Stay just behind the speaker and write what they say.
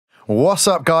What's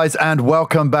up, guys, and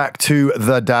welcome back to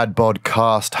the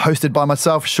DadBodCast, hosted by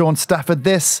myself, Shaun Stafford.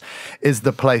 This is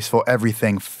the place for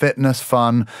everything fitness,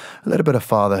 fun, a little bit of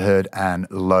fatherhood,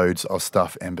 and loads of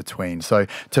stuff in between. So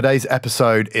today's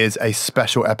episode is a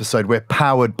special episode. We're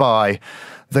powered by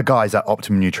the guys at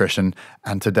Optimum Nutrition,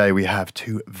 and today we have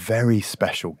two very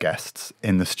special guests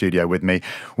in the studio with me.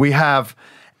 We have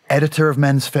editor of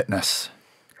Men's Fitness,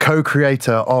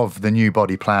 co-creator of the new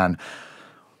body plan,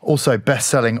 also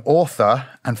best-selling author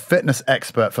and fitness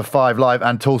expert for 5 Live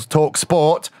and Tools Talk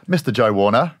Sport, Mr. Joe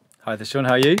Warner. Hi there, Shaun.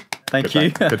 How are you? Thank you.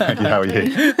 Good, thank you. How are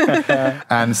you?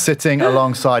 And sitting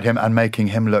alongside him and making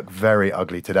him look very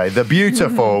ugly today, the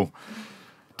beautiful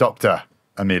Dr.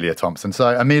 Emilia Thompson. So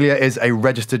Emilia is a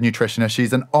registered nutritionist.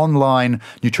 She's an online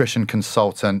nutrition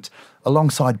consultant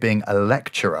alongside being a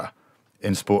lecturer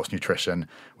in sports nutrition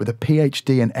with a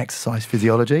PhD in exercise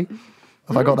physiology.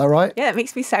 Have I got that right? Yeah, it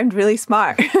makes me sound really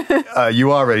smart.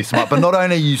 You are really smart. But not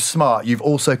only are you smart, you've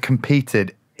also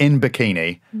competed in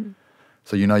bikini.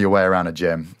 So you know your way around a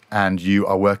gym. And you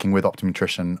are working with Optimum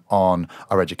Nutrition on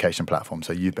our education platform.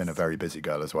 So you've been a very busy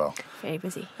girl as well. Very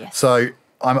busy, yes. So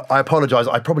I apologise.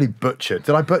 I probably butchered.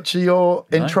 Did I butcher your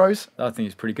intros? I think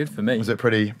it's pretty good for me. Was it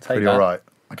pretty all right?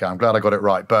 Okay, I'm glad I got it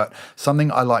right. But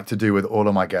something I like to do with all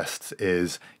of my guests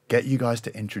is get you guys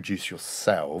to introduce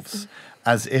yourselves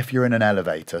as if you're in an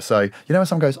elevator. So, you know when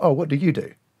someone goes, oh, what do you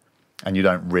do? And you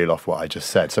don't reel off what I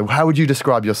just said. So how would you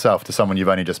describe yourself to someone you've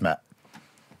only just met?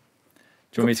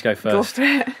 Do you want me to go first?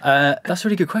 Go for it. That's a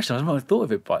really good question. I've not thought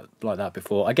of it like that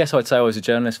before. I guess I'd say I was a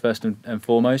journalist first and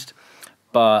foremost,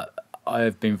 but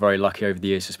I've been very lucky over the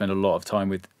years to spend a lot of time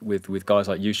with guys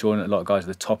like you, Shaun, and a lot of guys at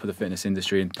the top of the fitness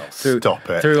industry. And Stop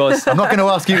it. I'm not going to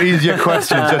ask you easier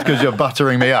questions just because you're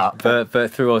buttering me up.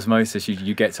 But through osmosis,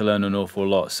 you get to learn an awful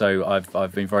lot. So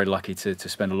I've been very lucky to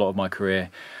spend a lot of my career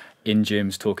in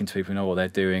gyms, talking to people who know what they're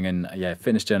doing. And yeah,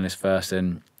 fitness journalist first,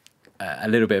 and a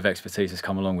little bit of expertise has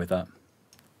come along with that.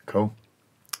 Cool.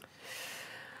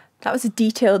 That was a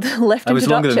detailed lift introduction. It was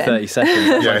longer than 30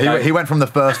 seconds. Yeah, he went from the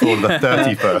first floor to the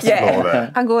 31st floor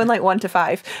there. I'm going like 1 to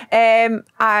 5. I'm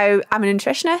a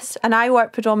nutritionist, and I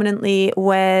work predominantly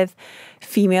with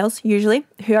females, usually,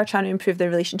 who are trying to improve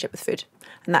their relationship with food.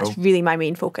 And that's really my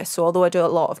main focus. So although I do a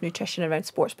lot of nutrition around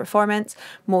sports performance,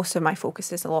 most of my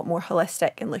focus is a lot more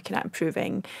holistic and looking at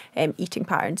improving eating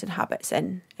patterns and habits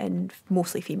in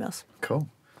mostly females. Cool.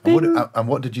 And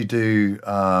what did you do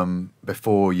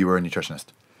before you were a nutritionist?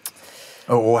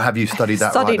 Or have you studied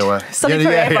that right away? Studied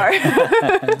forever.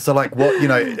 Yeah. So like what,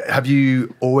 have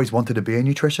you always wanted to be a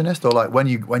nutritionist? Or like when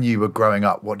you were growing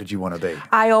up, what did you want to be?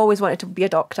 I always wanted to be a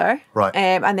doctor. Right.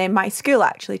 And then my school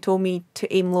actually told me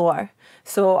to aim lower.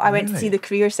 So I went to see the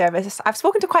career service. I've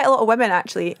spoken to quite a lot of women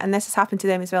actually, and this has happened to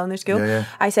them as well in their school. Yeah.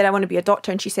 I said, I want to be a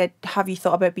doctor. And she said, have you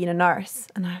thought about being a nurse?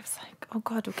 And I was like, oh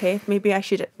God, okay, maybe I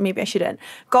shouldn't.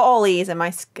 Got all A's in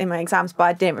my exams,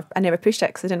 but I never pushed it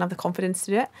because I didn't have the confidence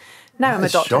to do it. Now I'm a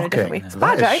doctor in a different way. It's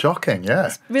bad, right? Shocking, yeah.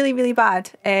 It's really, really bad.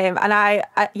 And my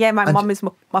mum is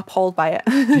appalled by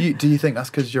it. Do you think that's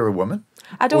because you're a woman?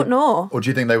 I don't know. Or do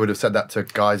you think they would have said that to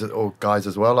guys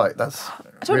as well? Like that's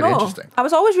really interesting. I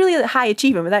was always really high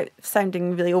achieving without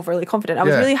sounding really overly confident. I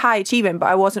was really high achieving, but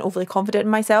I wasn't overly confident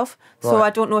in myself. So I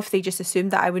don't know if they just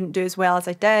assumed that I wouldn't do as well as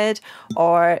I did,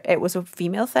 or it was a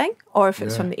female thing, or if it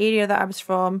was from the area that I was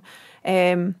from,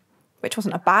 which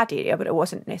wasn't a bad area, but it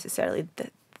wasn't necessarily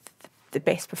the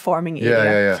best performing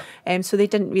area. So they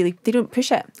didn't push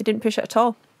it. They didn't push it at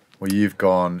all. Well, you've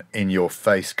gone in your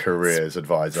face careers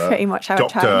advisor. Pretty much how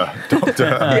Dr.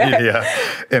 Emilia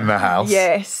in the house.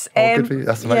 Yes. Good for you.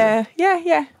 That's amazing.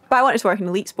 Yeah. But I wanted to work in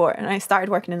elite sport, and I started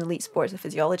working in elite sport as a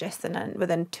physiologist, and then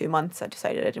within 2 months I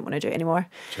decided I didn't want to do it anymore.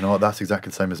 Do you know what? That's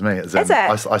exactly the same as me. Is it?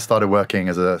 I started working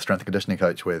as a strength and conditioning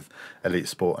coach with elite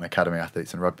sport and academy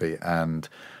athletes in rugby, and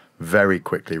very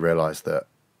quickly realised that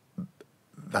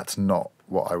that's not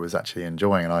what I was actually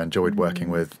enjoying, and I enjoyed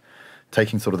working with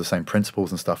taking sort of the same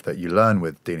principles and stuff that you learn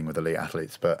with dealing with elite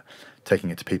athletes, but taking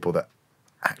it to people that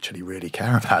actually really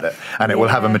care about it, and it will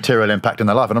have a material impact in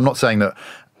their life. And I'm not saying that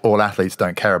all athletes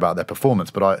don't care about their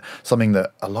performance, but something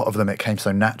that a lot of them, it came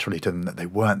so naturally to them that they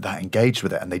weren't that engaged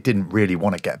with it, and they didn't really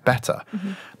want to get better.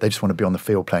 They just want to be on the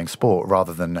field playing sport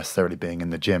rather than necessarily being in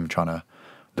the gym trying to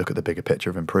look at the bigger picture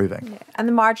of improving. Yeah. And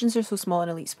the margins are so small in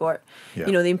elite sport. Yeah.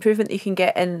 The improvement that you can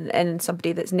get in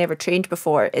somebody that's never trained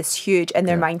before is huge in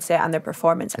their mindset and their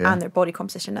performance and their body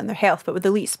composition and their health. But with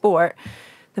elite sport,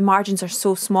 the margins are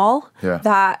so small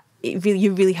that you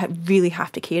really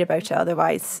have to care about it.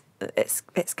 Otherwise,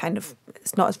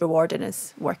 it's not as rewarding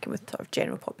as working with sort of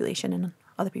general population and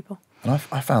other people. And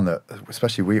I found that,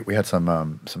 especially we had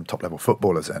some top level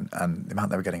footballers in, and the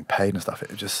amount they were getting paid and stuff,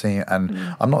 it just seemed, and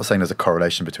I'm not saying there's a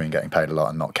correlation between getting paid a lot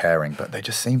and not caring, but they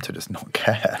just seem to just not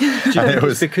care. Do you think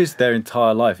it's because their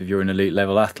entire life, if you're an elite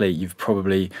level athlete, you've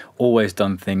probably always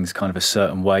done things kind of a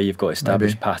certain way, you've got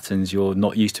established patterns, you're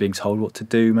not used to being told what to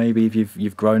do, maybe if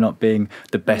you've grown up being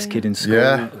the best kid in school.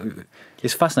 Yeah.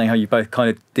 It's fascinating how you both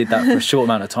kind of did that for a short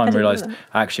amount of time and realised,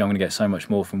 actually, I'm going to get so much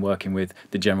more from working with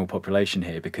the general population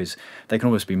here, because they can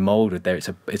almost be moulded there.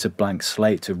 It's a blank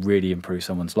slate to really improve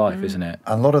someone's life, isn't it?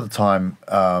 And a lot of the time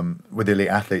with elite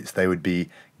athletes, they would be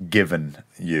given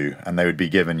you, and they would be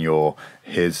given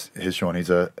here's Shaun, he's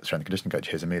a strength and conditioning coach,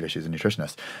 here's Emilia, she's a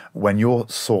nutritionist. When you're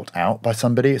sought out by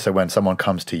somebody, so when someone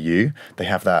comes to you, they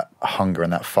have that hunger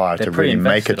and that fire to really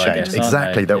make a change.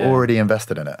 Exactly, they're already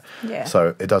invested in it. Yeah.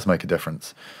 So it does make a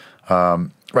difference.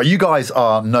 Right, you guys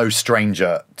are no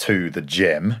stranger to the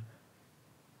gym,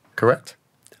 correct?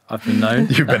 I've been known.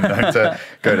 You've been known to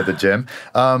go to the gym.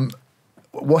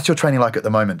 What's your training like at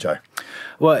the moment, Joe?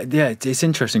 Well, yeah, it's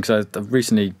interesting because I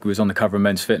recently was on the cover of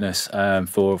Men's Fitness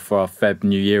for our Feb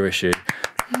New Year issue.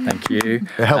 Thank you.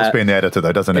 It helps being the editor,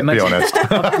 though, doesn't it? Be honest.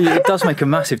 It does make a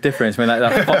massive difference when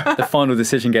the final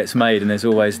decision gets made, and there's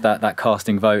always that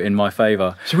casting vote in my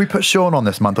favour. Should we put Shaun on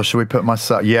this month, or should we put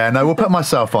myself? Yeah, no, we'll put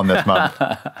myself on this month.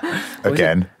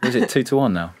 Again. Is it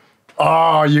 2-1 now?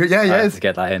 Oh, yeah. I had to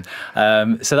get that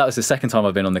in. So that was the second time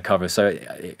I've been on the cover. So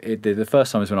the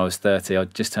first time was when I was 30. I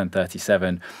just turned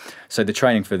 37. So the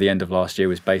training for the end of last year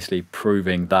was basically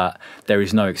proving that there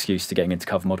is no excuse to getting into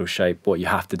cover model shape. What you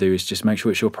have to do is just make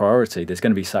sure it's your priority. There's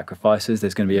going to be sacrifices.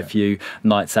 There's going to be a few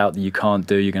nights out that you can't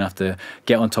do. You're going to have to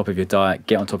get on top of your diet,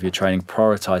 get on top of your training,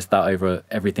 prioritise that over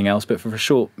everything else. But for a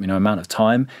short amount of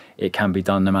time, it can be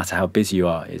done no matter how busy you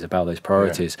are. It's about those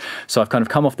priorities. Yeah. So I've kind of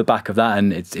come off the back of that,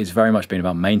 and it's very much been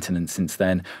about maintenance since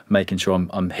then, making sure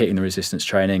I'm hitting the resistance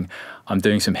training. I'm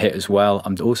doing some HIIT as well.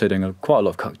 I'm also doing quite a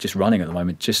lot of just running at the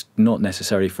moment, just not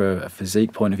necessarily for a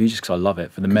physique point of view, just because I love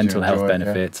it, for the mental health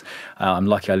benefits. Yeah. I'm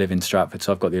lucky I live in Stratford,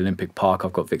 so I've got the Olympic Park,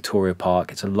 I've got Victoria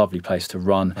Park. It's a lovely place to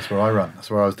run. That's where I run. That's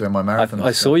where I was doing my marathon.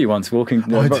 I saw you once running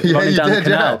down the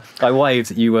canal. Yeah. I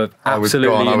waved. You were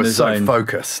absolutely in the zone. I was so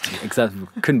focused. Exactly.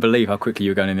 Couldn't believe how quickly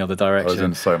you were going in the other direction. I was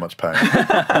in so much pain.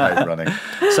 I hate running.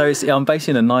 So I'm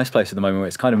basically in a nice place at the moment where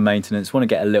it's kind of maintenance. Want to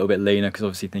get a little bit leaner because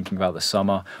obviously thinking about the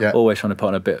summer. Yeah. Always trying to put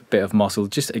on a bit of muscle.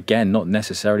 Just again, not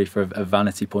necessarily for a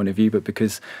vanity point of view, but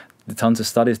because the tons of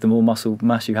studies, the more muscle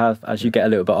mass you have as you get a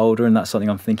little bit older, and that's something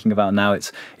I'm thinking about now.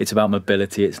 It's about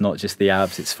mobility. It's not just the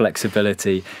abs. It's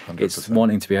flexibility. 100%. It's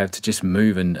wanting to be able to just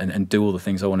move and do all the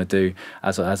things I want to do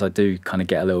as I do kind of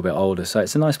get a little bit older. So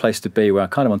it's a nice place to be where I'm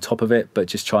kind of on top of it, but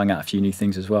just trying out a few new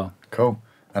things as well. Cool.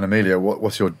 And Emilia,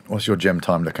 what's your gym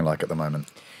time looking like at the moment?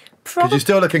 Because you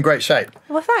still look in great shape.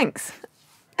 Well, thanks.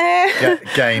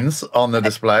 Gains on the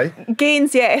display.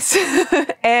 Gains, yes.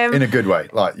 In a good way.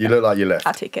 Like you look like you lift.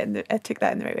 I took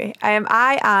that in the right way.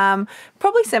 I am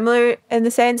probably similar in the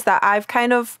sense that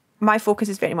my focus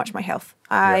is very much my health.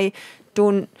 I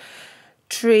don't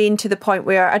train to the point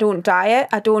where I don't diet.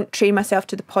 I don't train myself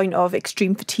to the point of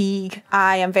extreme fatigue.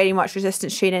 I am very much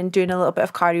resistance training, doing a little bit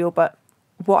of cardio, but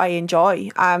what I enjoy.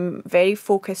 I'm very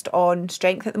focused on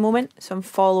strength at the moment, so I'm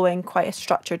following quite a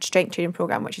structured strength training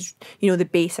program, which is the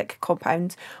basic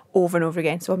compounds over and over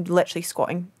again. So I'm literally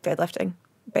squatting, deadlifting,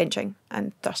 benching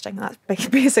and thrusting. That's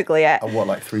basically it. What,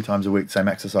 like 3 times a week, same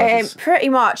exercises? Pretty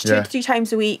much, 2 to 3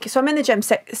 times a week. So I'm in the gym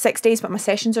 6 days, but my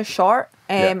sessions are short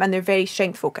and they're very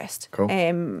strength focused. Cool.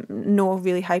 No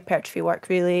really hypertrophy work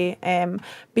really,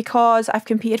 because I've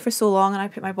competed for so long and I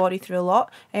put my body through a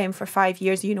lot. For 5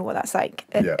 years, you know what that's like.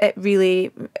 It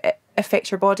really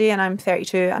affects your body, and I'm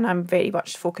 32 and I'm very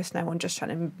much focused now on just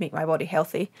trying to make my body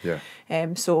healthy. Yeah.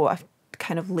 So I've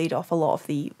kind of laid off a lot of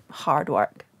the hard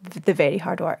work. The very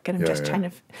hard work, and I'm just trying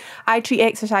to. I treat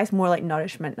exercise more like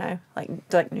nourishment now, like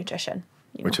nutrition.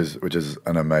 Which is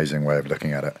an amazing way of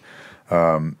looking at it.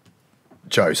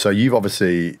 Joe, so you've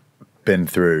obviously been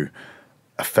through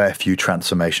a fair few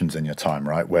transformations in your time,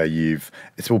 right? Where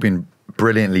it's all been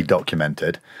brilliantly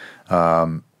documented.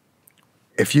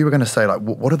 If you were going to say, like,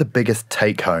 what are the biggest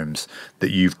take homes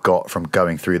that you've got from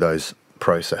going through those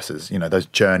processes, those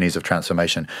journeys of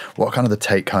transformation? What are kind of the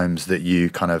take homes that you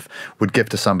kind of would give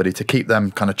to somebody to keep them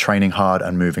kind of training hard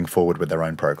and moving forward with their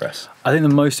own progress? I think the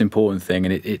most important thing,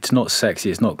 and it's not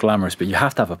sexy, it's not glamorous, but you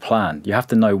have to have a plan. You have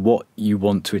to know what you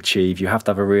want to achieve. You have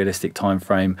to have a realistic time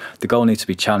frame. The goal needs to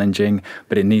be challenging,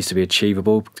 but it needs to be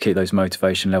achievable to keep those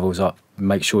motivation levels up.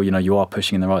 Make sure you are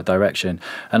pushing in the right direction.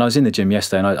 And I was in the gym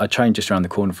yesterday, and I trained just around the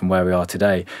corner from where we are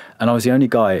today, and I was the only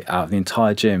guy out of the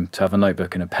entire gym to have a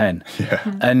notebook and a pen.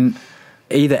 And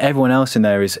either everyone else in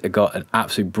there has got an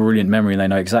absolute brilliant memory and they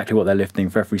know exactly what they're lifting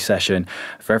for every session,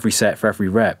 for every set, for every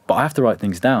rep, but I have to write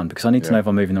things down because I need to know if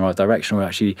I'm moving in the right direction, or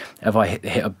actually if I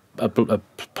hit a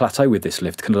plateau with this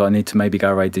lift, because I need to maybe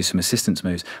go away and do some assistance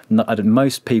moves.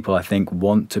 Most people, I think,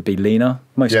 want to be leaner.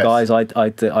 Most guys I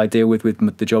deal with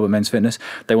the job at Men's Fitness,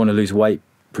 they want to lose weight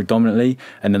predominantly,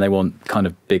 and then they want kind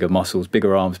of bigger muscles,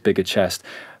 bigger arms, bigger chest,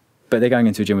 but they're going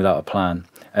into a gym without a plan.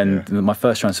 And my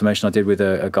first transformation I did with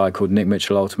a guy called Nick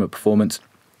Mitchell, Ultimate Performance,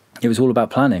 it was all about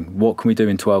planning. What can we do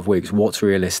in 12 weeks? What's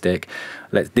realistic?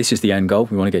 This is the end goal.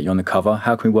 We want to get you on the cover.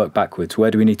 How can we work backwards?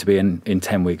 Where do we need to be in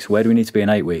 10 weeks? Where do we need to be in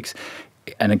 8 weeks?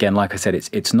 And again, like I said,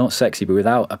 it's not sexy, but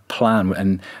without a plan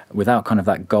and without kind of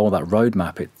that goal, that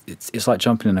roadmap, it's like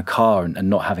jumping in a car and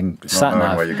not having sat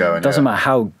nav. Where you're going, it doesn't matter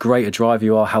how great a driver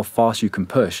you are, how fast you can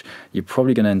push, you're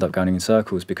probably going to end up going in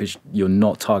circles because you're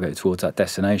not targeted towards that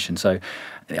destination. So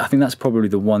I think that's probably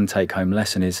the one take-home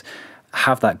lesson is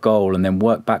have that goal and then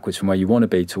work backwards from where you want to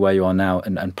be to where you are now,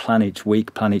 and plan each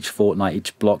week, plan each fortnight,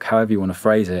 each block, however you want to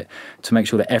phrase it, to make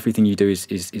sure that everything you do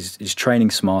is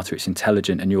training smarter, it's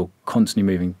intelligent, and you're constantly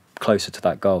moving closer to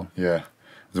that goal. Yeah.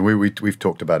 We've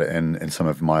talked about it in some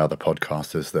of my other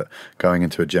podcasts, is that going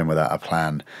into a gym without a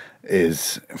plan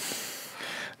is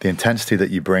the intensity that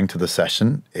you bring to the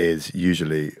session is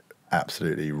usually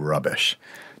absolutely rubbish.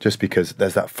 Just because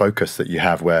there's that focus that you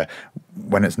have where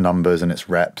when it's numbers and it's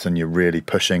reps and you're really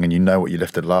pushing and you know what you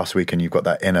lifted last week and you've got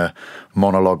that inner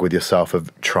monologue with yourself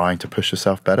of trying to push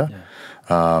yourself better. Yeah.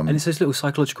 And it's those little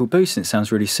psychological boosts, and it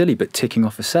sounds really silly, but ticking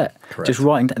off a set. Correct. Just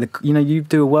writing down, you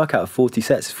do a workout of 40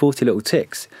 sets, 40 little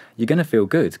ticks, you're going to feel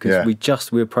good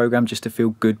because we're programmed just to feel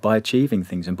good by achieving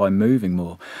things and by moving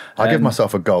more. I give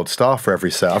myself a gold star for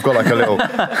every set. I've got like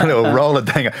a little roller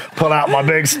thing. Pull out my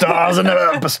big stars and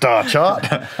a star chart.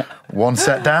 1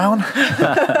 set down,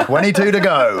 22 to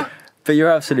go. But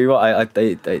you're absolutely right.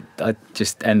 I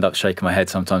just end up shaking my head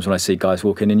sometimes when I see guys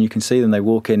walk in, and you can see them, they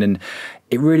walk in, and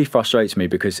it really frustrates me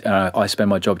because I spend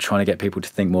my job trying to get people to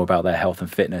think more about their health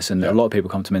and fitness, and a lot of people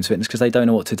come to Men's Fitness because they don't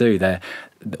know what to do.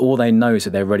 All they know is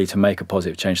that they're ready to make a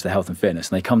positive change to their health and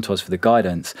fitness, and they come to us for the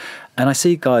guidance. And I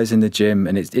see guys in the gym,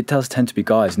 and it does tend to be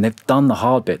guys, and they've done the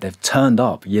hard bit, they've turned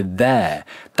up, you're there.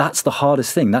 That's the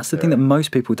hardest thing. That's the thing that most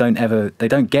people don't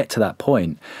get to that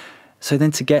point. So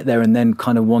then to get there and then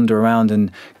kind of wander around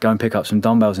and go and pick up some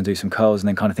dumbbells and do some curls and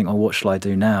then kind of think, oh, what shall I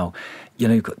do now?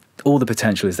 You've got, all the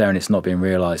potential is there and it's not being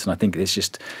realised. And I think it's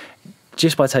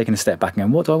just by taking a step back and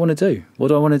going, what do I want to do? What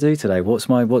do I want to do today? What's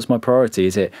my priority?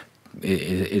 Is it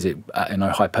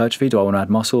hypertrophy? Do I want to add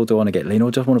muscle? Do I want to get lean?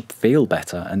 Or do I want to feel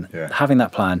better? And having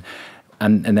that plan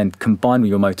and then combined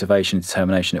with your motivation and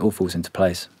determination, it all falls into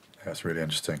place. That's really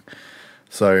interesting.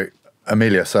 So,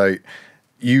 Emilia,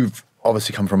 you've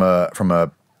obviously come from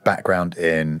a background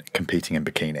in competing in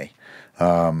bikini.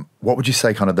 What would you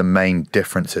say kind of the main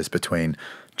differences between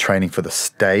training for the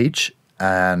stage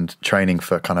and training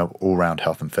for kind of all-round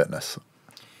health and fitness?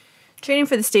 Training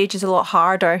for the stage is a lot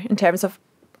harder in terms of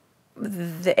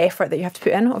the effort that you have to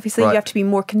put in. Obviously, you have to be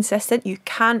more consistent. You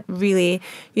can't really,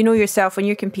 yourself when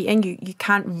you're competing, you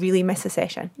can't really miss a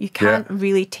session. You can't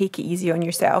really take it easy on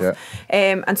yourself.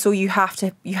 And so you have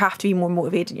to be more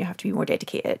motivated and you have to be more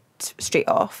dedicated straight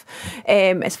off.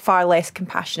 It's far less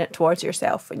compassionate towards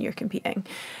yourself when you're competing.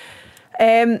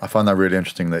 I find that really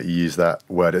interesting that you use that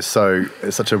word. It's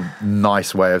such a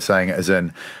nice way of saying it, as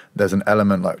in there's an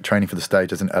element, like training for the stage,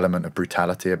 there's an element of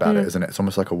brutality about it, isn't it? It's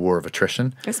almost like a war of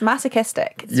attrition. It's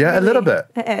masochistic. It's a little bit.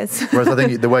 It is. Whereas I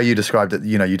think the way you described it,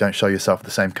 you don't show yourself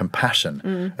the same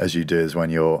compassion as you do as when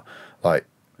you're like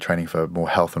training for more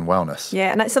health and wellness.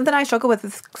 Yeah, and it's something I struggle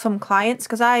with some clients,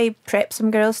 because I prep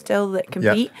some girls still that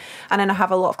compete, and then I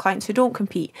have a lot of clients who don't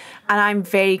compete, and I'm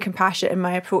very compassionate in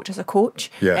my approach as a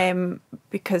coach,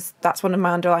 because that's one of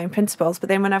my underlying principles. But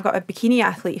then when I've got a bikini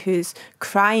athlete who's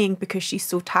crying because she's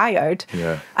so tired,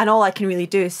 and all I can really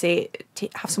do is say,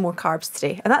 have some more carbs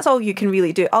today, and that's all you can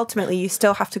really do. Ultimately, you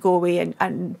still have to go away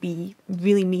and be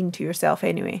really mean to yourself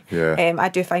anyway. I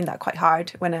do find that quite hard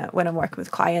when I'm working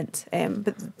with clients,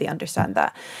 but they understand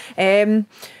that.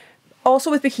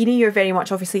 Also with bikini, you're very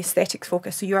much obviously aesthetics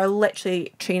focused, so you are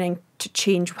literally training to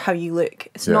change how you look.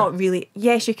 It's not really,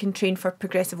 yes, you can train for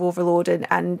progressive overload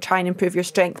and try and improve your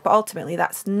strength, but ultimately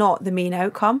that's not the main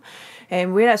outcome.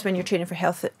 Whereas when you're training for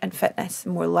health and fitness,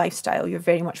 more lifestyle, you're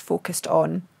very much focused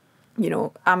on,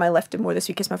 am I lifting more this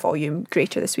week? Is my volume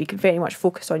greater this week? And very much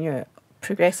focused on your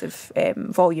progressive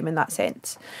volume in that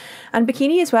sense. And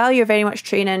bikini as well, you're very much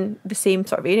training the same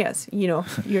sort of areas. You know,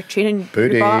 you're training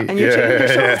Booty, your butt and you're training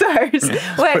your shoulders.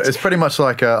 Which, it's pretty much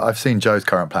like I've seen Joe's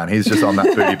current plan. He's just on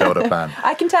that booty builder plan.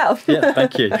 I can tell. Yeah,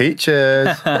 thank you.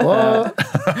 Peaches. What?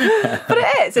 But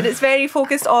it is, and it's very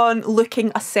focused on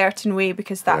looking a certain way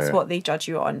because that's what they judge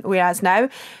you on. Whereas now,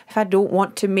 if I don't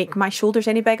want to make my shoulders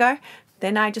any bigger,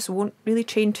 then I just won't really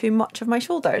train too much of my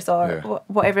shoulders or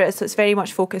whatever it is. So it's very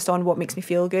much focused on what makes me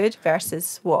feel good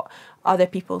versus what other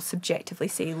people subjectively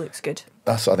say looks good.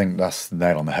 I think that's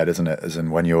nail on the head, isn't it? As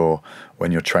in when you're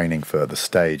training for the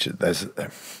stage,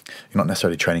 you're not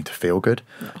necessarily training to feel good.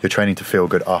 No. You're training to feel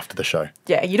good after the show.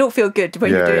 Yeah, you don't feel good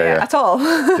when you're doing it at all.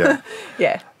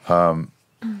 Yeah.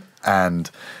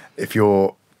 And if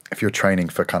you're training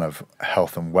for kind of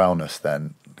health and wellness,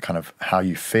 then kind of how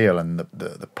you feel and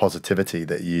the positivity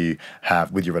that you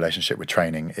have with your relationship with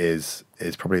training is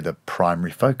probably the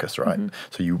primary focus, right? Mm-hmm.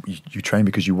 So you train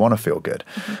because you want to feel good.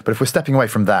 Mm-hmm. But if we're stepping away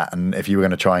from that, and if you were going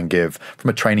to try and give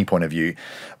from a training point of view,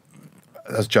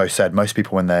 as Joe said, most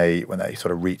people when they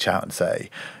sort of reach out and say,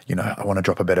 you know, I want to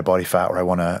drop a bit of body fat or I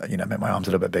want to, you know, make my arms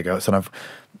a little bit bigger, sort of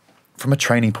from a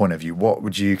training point of view, what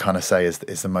would you kind of say is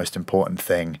the most important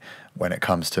thing when it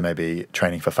comes to maybe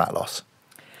training for fat loss?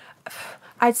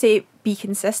 I'd say be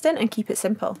consistent and keep it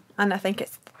simple. And I think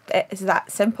it's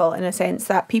that simple in a sense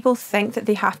that people think that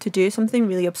they have to do something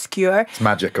really obscure. It's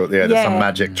magical, there's some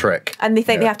magic trick. And they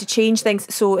think they have to change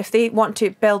things. So if they want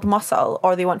to build muscle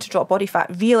or they want to drop body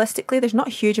fat, realistically, there's not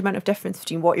a huge amount of difference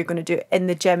between what you're going to do in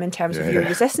the gym in terms of your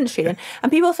resistance training.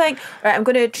 And people think, right, I'm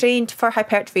going to train for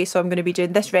hypertrophy, so I'm going to be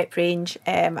doing this rep range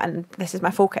and this is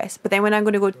my focus. But then when I'm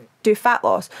going to go do fat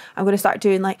loss, I'm going to start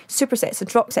doing like supersets and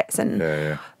drop sets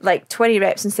and like 20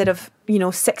 reps instead of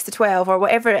 6 to 12 or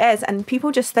whatever it is, and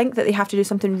people just think that they have to do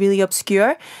something really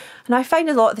obscure. And I find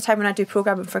a lot of the time when I do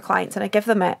programming for clients and I give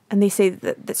them it and they say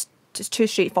that that's just too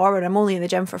straightforward, I'm only in the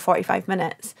gym for 45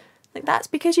 minutes. Like, that's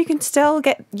because you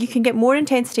can get more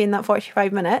intensity in that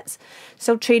 45 minutes,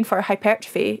 still train for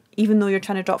hypertrophy, even though you're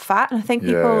trying to drop fat. And I think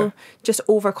people just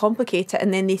overcomplicate it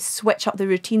and then they switch up the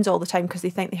routines all the time because they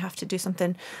think they have to do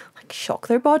something like shock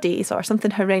their bodies or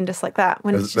something horrendous like that.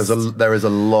 When there is a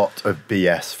lot of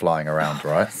BS flying around,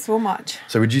 right? So much.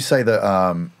 So would you say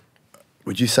that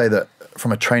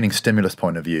from a training stimulus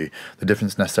point of view, the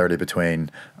difference necessarily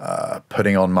between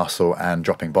putting on muscle and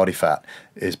dropping body fat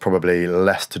is probably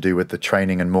less to do with the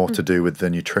training and more to do with the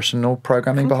nutritional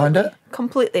programming behind it?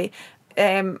 Completely.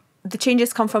 The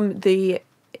changes come from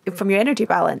your energy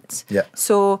balance. Yeah.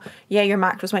 So your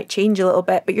macros might change a little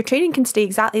bit, but your training can stay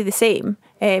exactly the same.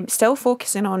 Still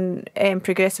focusing on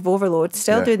progressive overload,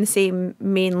 still doing the same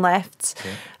main lifts.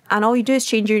 Yeah. And all you do is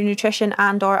change your nutrition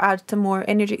and or add some more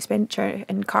energy expenditure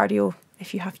and cardio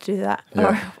if you have to do that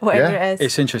or whatever it is.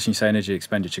 It's interesting you say energy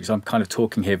expenditure because I'm kind of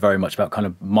talking here very much about kind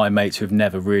of my mates who've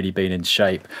never really been in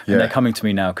shape. And they're coming to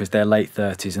me now because they're late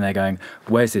 30s and they're going,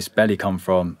 where's this belly come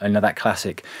from? And that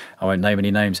classic, I won't name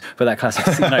any names, but that classic,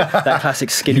 that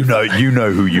classic skinny... You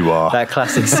know who you are. That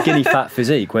classic skinny fat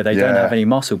physique where they don't have any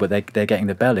muscle but they're getting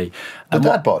the belly. The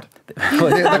dad bod.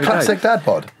 The classic dad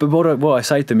bod. But what I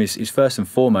say to them is first and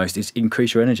foremost is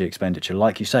increase your energy expenditure.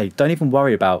 Like you say, don't even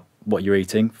worry about what you're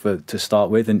eating to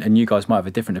start with, and you guys might have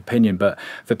a different opinion, but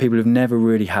for people who've never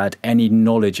really had any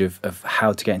knowledge of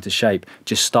how to get into shape,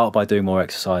 just start by doing more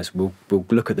exercise. We'll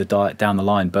look at the diet down the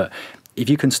line, but if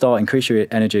you can increase your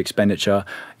energy expenditure,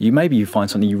 you find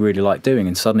something you really like doing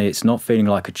and suddenly it's not feeling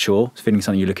like a chore, it's feeling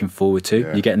something you're looking forward to.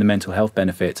 You're getting the mental health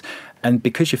benefits. And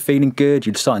because you're feeling good,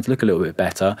 you're starting to look a little bit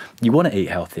better, you want to eat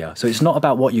healthier. So it's not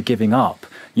about what you're giving up.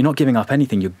 You're not giving up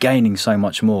anything, you're gaining so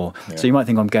much more. So you might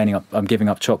think I'm giving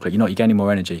up chocolate. You're gaining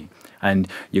more energy. And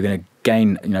you're going to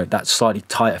gain, that slightly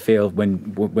tighter feel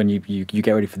when you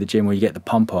get ready for the gym or you get the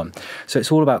pump on. So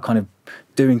it's all about kind of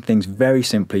doing things very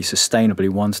simply, sustainably,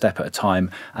 one step at a time,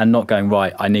 and not going,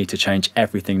 right, I need to change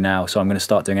everything now, so I'm going to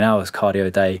start doing an hour's cardio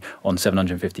a day on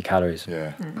 750 calories.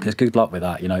 Because good luck with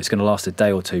that. It's going to last a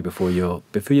day or two before you're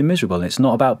miserable. And it's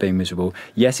not about being miserable.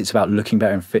 Yes, it's about looking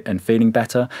better and feeling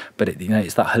better, but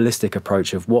it's that holistic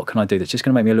approach of what can I do that's just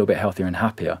going to make me a little bit healthier and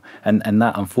happier. And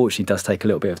that unfortunately does take a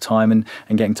little bit of time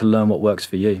and getting to learn what works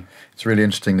for you. It's really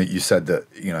interesting that you said that,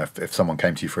 if someone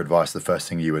came to you for advice, the first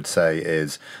thing you would say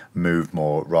is move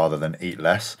more rather than eat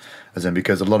less. As in,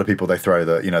 because a lot of people, they throw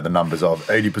the numbers of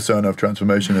 80% of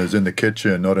transformation is in the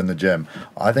kitchen, not in the gym.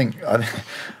 I think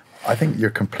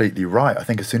you're completely right. I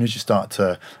think as soon as you start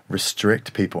to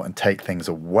restrict people and take things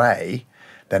away,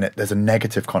 then there's a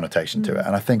negative connotation to it.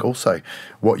 And I think also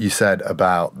what you said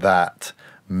about that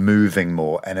moving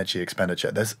more energy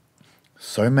expenditure, there's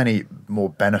so many more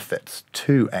benefits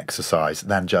to exercise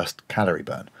than just calorie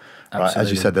burn. Right?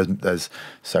 As you said, there's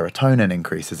serotonin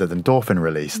increases, there's endorphin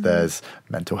release, there's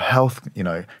mental health,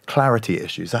 clarity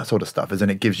issues, that sort of stuff. And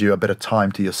it gives you a bit of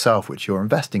time to yourself, which you're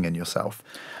investing in yourself.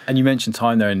 And you mentioned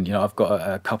time there, and I've got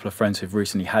a couple of friends who've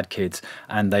recently had kids,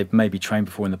 and they've maybe trained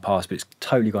before in the past, but it's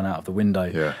totally gone out of the window.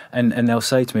 Yeah. And they'll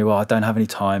say to me, well, I don't have any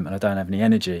time and I don't have any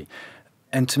energy.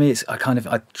 And to me, I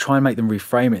try and make them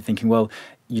reframe it, thinking, well,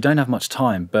 you don't have much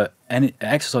time, but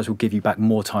exercise will give you back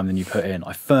more time than you put in.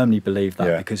 I firmly believe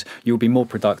that, because you'll be more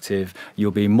productive,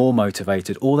 you'll be more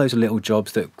motivated. All those little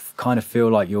jobs that kind of feel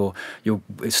like you're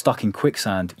stuck in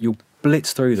quicksand, you'll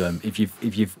blitz through them if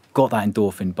you've got that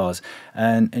endorphin buzz.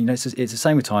 And it's the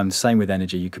same with time, the same with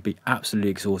energy. You could be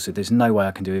absolutely exhausted. There's no way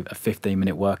I can do a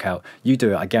 15-minute workout. You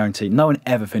do it, I guarantee. No one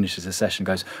ever finishes a session and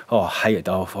goes, oh, I hate it,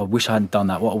 oh, I wish I hadn't done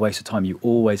that. What a waste of time. You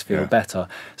always feel better.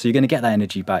 So you're going to get that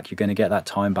energy back. You're going to get that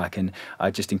time back. And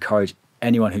I just encourage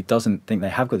anyone who doesn't think they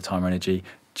have got the time or energy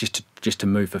just to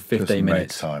move for 15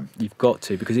 minutes. Time. You've got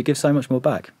to, because it gives so much more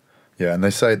back. Yeah, and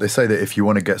they say that if you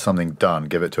want to get something done,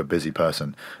 give it to a busy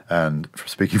person. And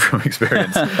speaking from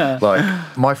experience, like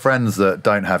my friends that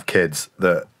don't have kids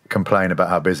that complain about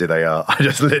how busy they are, I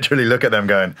just literally look at them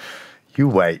going, you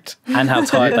wait. And how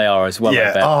tired they are as well.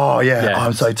 Yeah. Oh, yeah.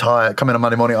 I'm so tired. Come in on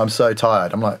Monday morning, I'm so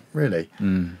tired. I'm like, really?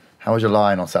 How was your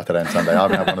line on Saturday and Sunday? I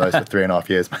haven't had one of those for 3.5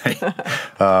 years, mate.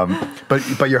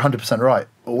 But you're 100% right.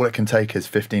 All it can take is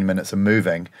 15 minutes of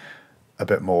moving a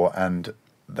bit more, and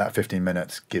that 15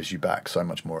 minutes gives you back so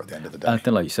much more at the end of the day. I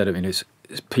think, like you said, I mean, it's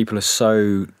people are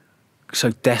so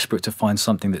desperate to find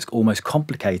something that's almost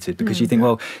complicated, because you think,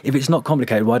 well, if it's not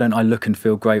complicated, why don't I look and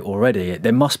feel great already?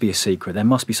 There must be a secret. There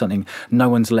must be something. No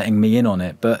one's letting me in on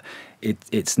it. But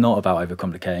it's not about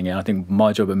overcomplicating it. I think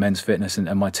my job at Men's Fitness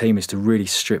and my team is to really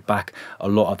strip back a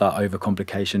lot of that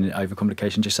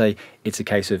overcomplication. Just say it's a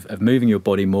case of moving your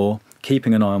body more,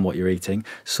 keeping an eye on what you're eating,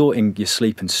 sorting your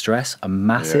sleep and stress are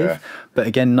massive. Yeah. But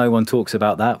again, no one talks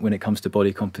about that when it comes to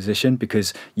body composition,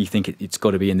 because you think it's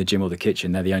got to be in the gym or the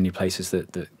kitchen. They're the only places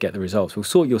that get the results. Well,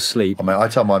 sort your sleep. I mean, I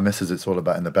tell my missus it's all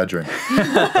about in the bedroom.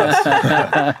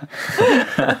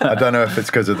 I don't know if it's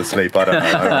because of the sleep. I don't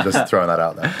know. I'm just throwing that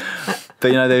out there.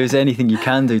 But there is anything you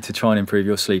can do to try and improve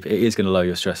your sleep. It is going to lower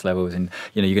your stress levels, and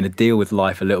you're going to deal with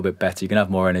life a little bit better. You're going to have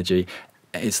more energy.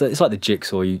 It's like the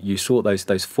jigsaw. You sort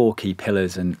those 4 key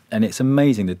pillars, and it's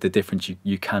amazing the difference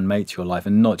you can make to your life,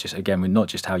 and not just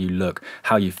how you look,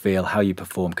 how you feel, how you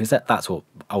perform, because that's what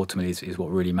ultimately is what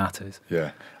really matters.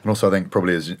 Yeah, and also I think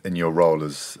probably as in your role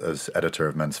as editor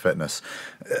of Men's Fitness,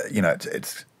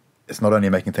 it's not only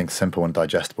making things simple and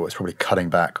digestible, it's probably cutting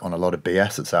back on a lot of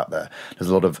BS that's out there. There's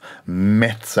a lot of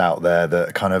myths out there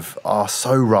that kind of are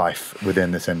so rife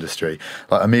within this industry.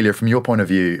 Like, Emilia, from your point of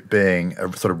view, being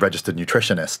a sort of registered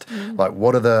nutritionist, like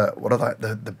what are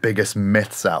the biggest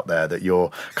myths out there that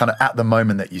you're kind of at the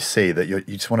moment that you see that you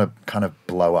just want to kind of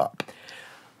blow up?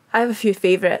 I have a few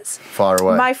favourites. Fire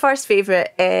away. My first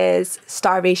favourite is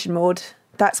starvation mode.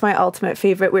 That's my ultimate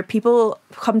favourite, where people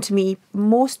come to me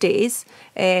most days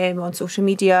on social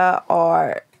media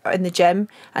or in the gym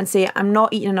and say, I'm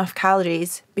not eating enough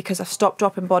calories because I've stopped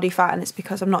dropping body fat, and it's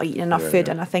because I'm not eating enough food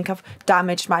and I think I've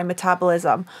damaged my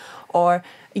metabolism. Or,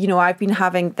 I've been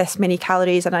having this many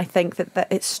calories and I think that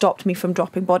it's stopped me from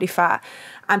dropping body fat.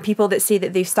 And people that say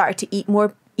that they've started to eat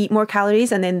more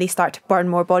calories and then they start to burn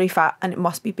more body fat, and it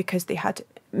must be because they had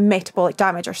metabolic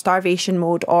damage or starvation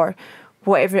mode or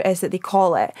whatever it is that they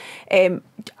call it. It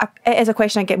is a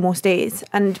question I get most days,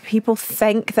 and people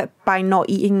think that by not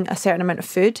eating a certain amount of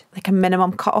food, like a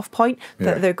minimum cut-off point,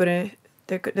 that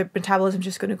their metabolism's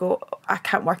just going to go, I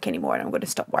can't work anymore and I'm going to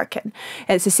stop working.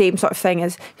 It's the same sort of thing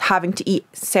as having to eat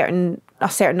a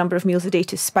certain number of meals a day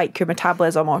to spike your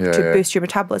metabolism or to boost your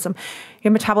metabolism.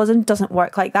 Your metabolism doesn't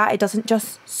work like that. It doesn't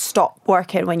just stop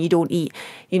working when you don't eat.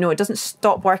 It doesn't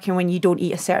stop working when you don't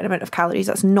eat a certain amount of calories.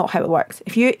 That's not how it works.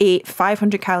 If you ate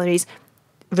 500 calories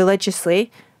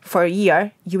religiously for a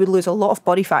year, you would lose a lot of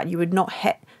body fat and you would not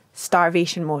hit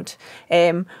starvation mode.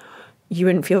 You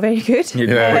wouldn't feel very good.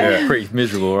 Pretty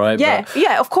miserable, right?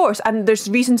 Yeah, of course. And there's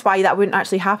reasons why that wouldn't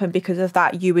actually happen. Because of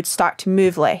that, you would start to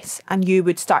move less and you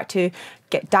would start to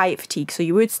get diet fatigue. So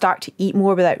you would start to eat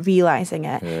more without realising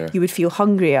it. Yeah. You would feel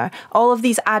hungrier. All of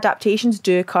these adaptations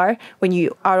do occur when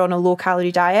you are on a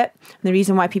low-calorie diet. And the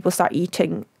reason why people start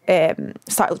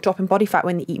dropping body fat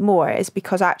when they eat more is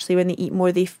because actually when they eat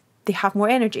more, they have more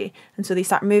energy. And so they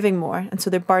start moving more. And so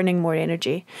they're burning more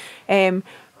energy.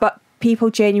 But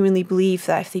people genuinely believe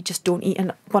that if they just don't eat,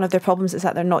 and one of their problems is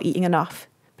that they're not eating enough.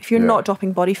 If you're not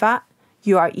dropping body fat,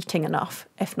 you are eating enough,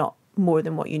 if not more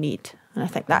than what you need. And I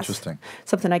think that's Interesting.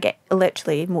 something I get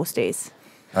literally most days.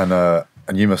 And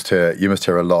you must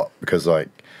hear a lot because, like,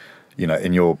 you know,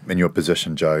 in your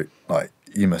position, Joe, like,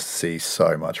 you must see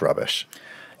so much rubbish.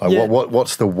 Like, Yeah.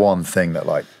 what's the one thing that,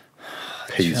 like,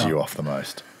 pees you off the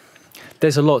most?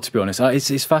 There's a lot, to be honest.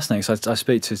 It's fascinating. So I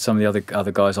speak to some of the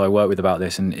other guys I work with about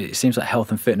this, and it seems like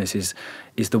health and fitness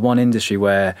is the one industry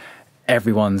where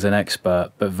everyone's an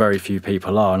expert, but very few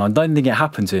people are. And I don't think it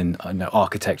happens in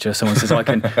architecture. Someone says, I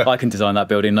can design that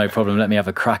building, no problem, let me have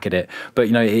a crack at it. But,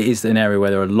 you know, it is an area where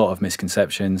there are a lot of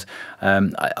misconceptions.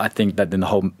 I think that then the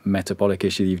whole metabolic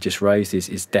issue that you've just raised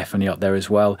is definitely up there as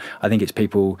well. I think it's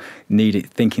people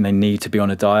thinking they need to be on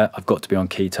a diet. I've got to be on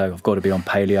keto, I've got to be on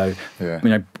paleo. Yeah. You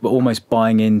know, almost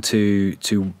buying into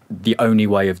the only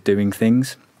way of doing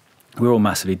things. We're all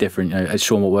massively different. You know, as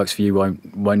Shaun, what works for you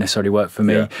won't necessarily work for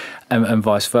me, and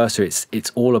vice versa.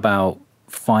 It's all about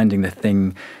finding the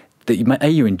thing that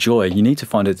you enjoy. You need to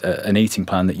find an eating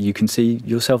plan that you can see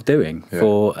yourself doing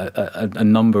for a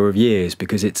number of years,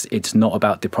 because it's not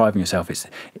about depriving yourself. It's,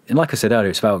 like I said earlier,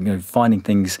 it's about, you know, finding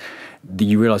things that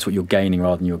you realise what you're gaining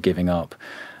rather than you're giving up.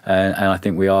 And I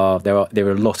think there are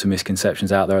a lot of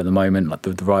misconceptions out there at the moment, like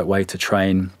the right way to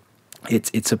train.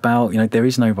 It's about, you know, there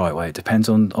is no right way. It depends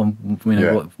on you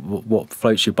know, what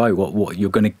floats your boat, what you're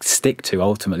going to stick to.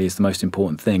 Ultimately, is the most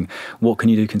important thing. What can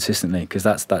you do consistently? Because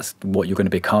that's what you're going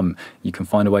to become. You can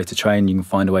find a way to train. You can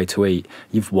find a way to eat.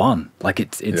 You've won. Like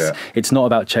it's not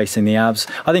about chasing the abs.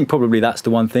 I think probably that's the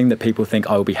one thing that people think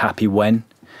I will be happy when.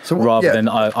 Rather than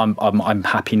I'm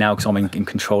happy now because I'm in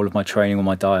control of my training or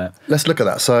my diet. Let's look at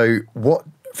that. So,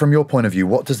 from your point of view,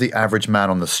 what does the average man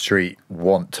on the street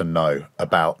want to know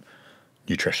about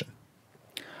nutrition?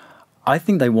 I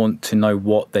think they want to know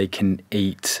what they can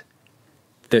eat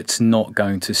that's not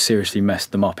going to seriously mess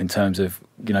them up in terms of,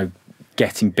 you know,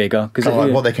 getting bigger.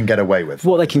 Because what they can get away with.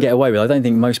 What they can get away with. I don't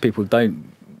think most people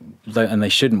don't, and they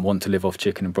shouldn't want to live off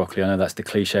chicken and broccoli. I know that's the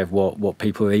cliche of what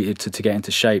people eat to get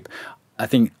into shape. I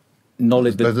think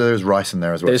knowledge. There's rice in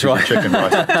there as well. There's rice. Chicken,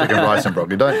 rice and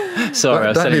broccoli. Don't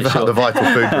leave out the vital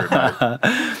food group, mate.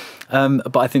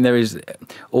 But I think there is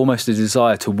almost a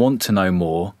desire to want to know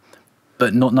more,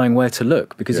 but not knowing where to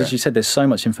look. Because as you said, there's so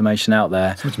much information out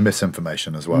there. So much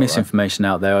misinformation as well. Misinformation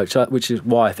out there, which is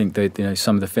why I think that, you know,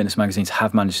 some of the fitness magazines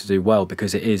have managed to do well,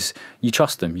 because it is, you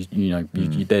trust them.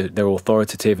 They're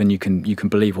authoritative, and you can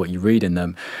believe what you read in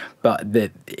them. But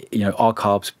are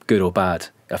carbs good or bad?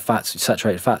 Are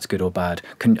saturated fats good or bad?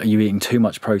 Are you eating too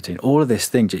much protein? All of this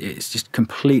thing, it's just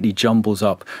completely jumbles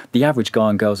up the average guy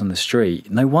and girls on the street.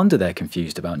 No wonder they're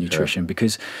confused about nutrition,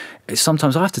 because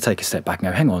sometimes I have to take a step back and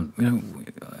go, hang on, you know,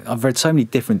 I've read so many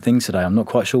different things today, I'm not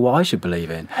quite sure what I should believe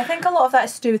in. I think a lot of that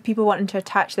is to do with people wanting to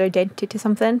attach their identity to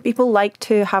something. People like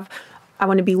to have, I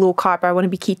want to be low carb, or I want to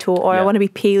be keto, or I want to be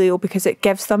paleo because it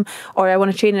gives them, or I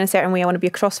want to train in a certain way, I want to be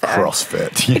a CrossFitter.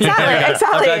 CrossFit. Exactly.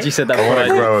 I'm glad you said that. I want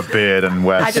to grow a beard and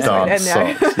wear stance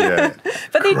socks. Yeah.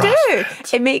 But they do.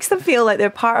 It makes them feel like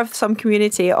they're part of some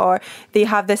community, or they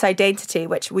have this identity,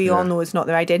 which we all know is not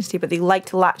their identity, but they like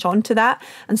to latch onto that.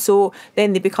 And so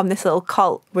then they become this little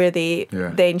cult where they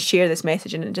then share this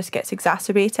message, and it just gets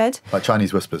exacerbated. Like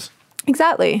Chinese whispers.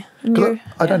 Exactly.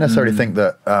 I don't necessarily think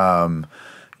that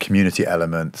community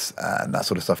elements and that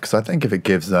sort of stuff, because I think if it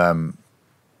gives them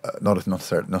not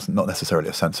necessarily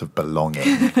a sense of belonging,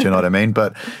 do you know what I mean?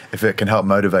 But if it can help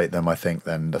motivate them, I think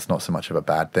then that's not so much of a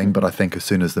bad thing. But I think as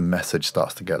soon as the message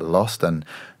starts to get lost, and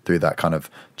through that kind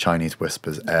of Chinese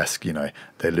whispers-esque, you know,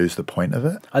 they lose the point of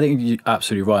it. I think you're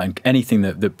absolutely right. And anything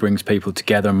that brings people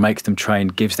together and makes them train,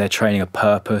 gives their training a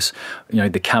purpose, you know,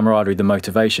 the camaraderie, the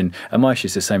motivation. And my issue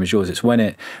is the same as yours. It's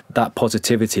when that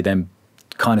positivity then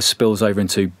kind of spills over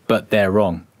into, but they're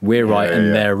wrong. We're right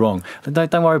and they're wrong.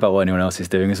 Don't worry about what anyone else is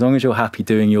doing. As long as you're happy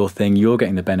doing your thing, you're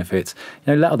getting the benefits.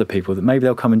 You know, let other people, that maybe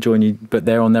they'll come and join you, but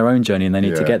they're on their own journey and they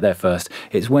need to get there first.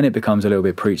 It's when it becomes a little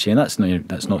bit preachy, and that's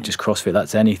not just CrossFit,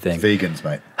 that's anything. Vegans,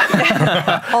 mate.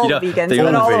 All vegans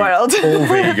in all the world. All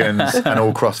vegans and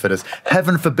all CrossFitters.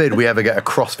 Heaven forbid we ever get a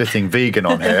CrossFitting vegan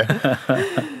on here.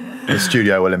 The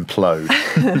studio will implode.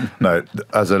 No,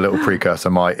 as a little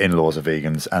precursor, my in-laws are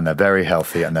vegans, and they're very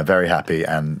healthy and they're very happy,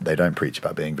 and they don't preach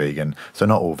about being vegan. So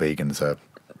not all vegans are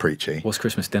preachy. What's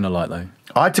Christmas dinner like, though?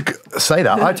 I had to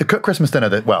cook Christmas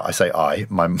dinner. Well, I say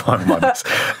myself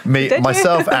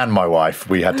and my wife,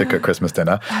 we had to cook Christmas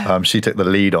dinner. She took the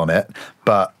lead on it,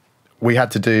 but we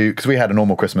had to do, because we had a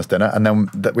normal Christmas dinner, and then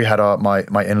we had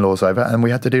my in-laws over, and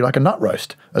we had to do like a nut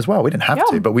roast as well. We didn't have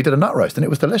to, but we did a nut roast, and it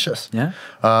was delicious. Yeah.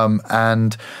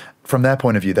 And from their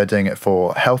point of view, they're doing it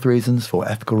for health reasons, for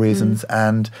ethical reasons,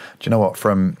 and do you know what?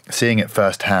 From seeing it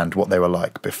firsthand, what they were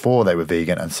like before they were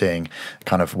vegan, and seeing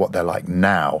kind of what they're like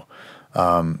now,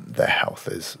 their health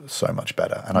is so much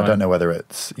better. And I don't know whether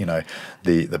it's, you know,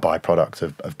 the byproduct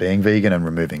of being vegan and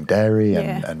removing dairy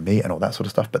and meat and all that sort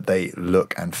of stuff, but they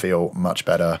look and feel much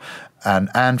better.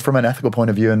 And from an ethical point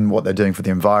of view and what they're doing for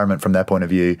the environment from their point of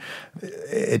view,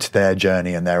 it's their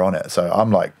journey and they're on it. So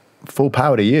I'm like, full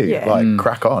power to you, like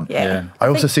crack on. I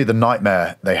also see the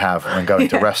nightmare they have when going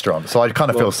to restaurants, so I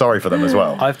kind of feel sorry for them as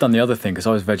well. I've done the other thing because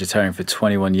I was vegetarian for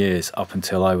 21 years up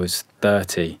until I was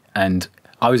 30, and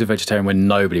I was a vegetarian when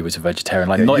nobody was a vegetarian.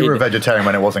 Like, you were a vegetarian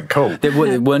when it wasn't cool. They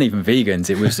weren't even vegans.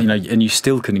 It was, you know, and you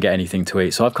still couldn't get anything to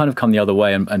eat. So I've kind of come the other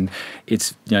way, and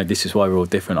it's, you know, this is why we're all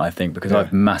different, I think, because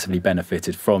I've massively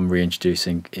benefited from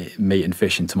reintroducing meat and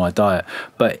fish into my diet.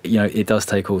 But, you know, it does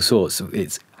take all sorts.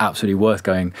 It's absolutely worth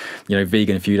going, you know,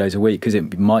 vegan a few days a week, because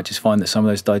it might just find that some of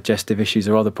those digestive issues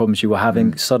or other problems you were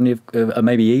having suddenly are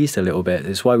maybe eased a little bit.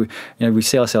 That's why we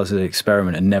see ourselves as an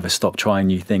experiment and never stop trying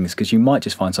new things, because you might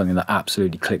just find something that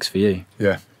absolutely clicks for you.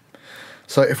 Yeah.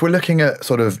 So if we're looking at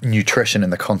sort of nutrition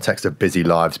in the context of busy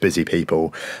lives, busy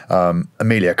people,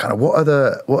 Emilia, kind of what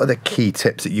are the key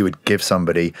tips that you would give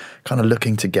somebody kind of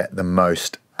looking to get the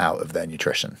most out of their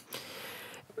nutrition?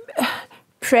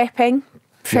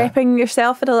 Prepping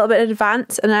yourself in a little bit in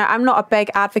advance. And I'm not a big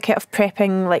advocate of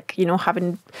prepping, like, you know,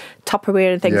 having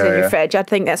Tupperware and things in your fridge. I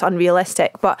think that's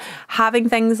unrealistic. But having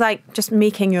things like just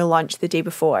making your lunch the day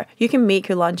before. You can make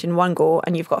your lunch in one go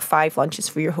and you've got 5 lunches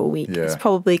for your whole week. It's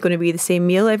probably going to be the same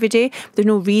meal every day. There's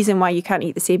no reason why you can't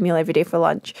eat the same meal every day for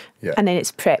lunch. And then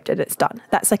it's prepped and it's done.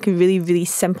 That's like a really, really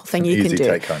simple thing you can do.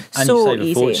 Take home. And so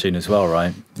you save a fortune as well,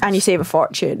 right? And you save a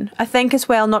fortune. I think as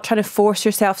well, not trying to force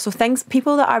yourself. So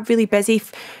people that are really busy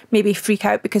maybe freak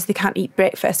out because they can't eat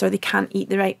breakfast or they can't eat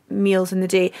the right meals in the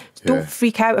day. Don't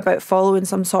freak out about following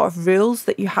some sort of rules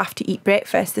that you have to eat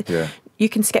breakfast. You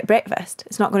can skip breakfast.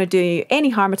 It's not going to do you any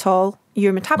harm at all.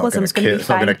 Your metabolism is going to be fine. It's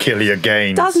not going to kill your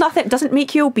gains. It does nothing. It doesn't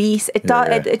make you obese. It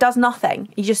does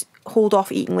nothing. You just hold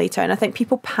off eating later. And I think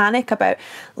people panic about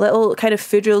little kind of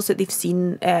food rules that they've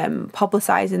seen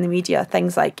publicised in the media.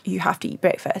 Things like you have to eat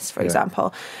breakfast, for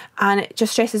example, and it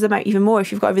just stresses them out even more.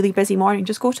 If you've got a really busy morning,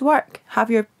 just go to work.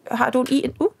 Don't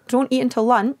eat until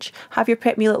lunch. Have your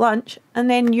prep meal at lunch, and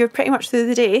then you're pretty much through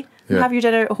the day. And have your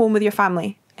dinner at home with your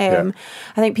family. I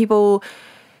think people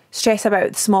stress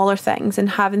about the smaller things and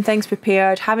having things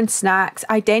prepared, having snacks,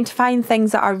 identifying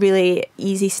things that are really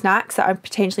easy snacks that are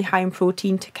potentially high in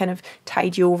protein to kind of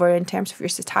tide you over in terms of your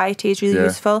satiety is really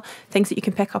useful. Things that you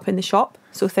can pick up in the shop.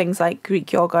 So things like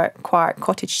Greek yogurt, quark,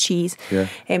 cottage cheese,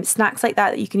 snacks like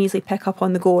that you can easily pick up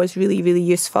on the go is really, really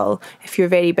useful if you're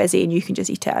very busy and you can just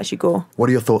eat it as you go. What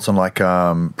are your thoughts on like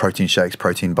protein shakes,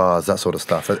 protein bars, that sort of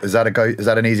stuff? Is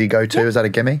that an easy go-to? Is that a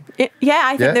gimme?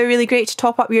 I think they're really great to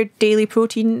top up your daily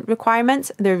protein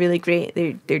requirements. They're really great.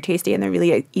 They're tasty and they're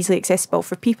really easily accessible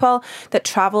for people that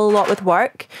travel a lot with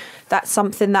work. That's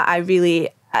something that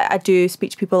I do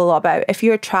speak to people a lot about. If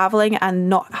you're traveling and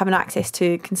not having access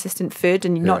to consistent food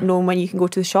and not knowing when you can go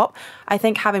to the shop, I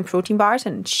think having protein bars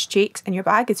and shakes in your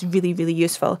bag is really, really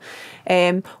useful.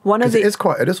 It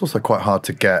is also quite hard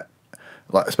to get,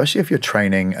 like, especially if you're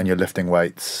training and you're lifting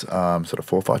weights sort of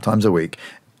 4 or 5 times a week,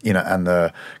 you know, and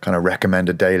the kind of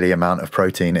recommended daily amount of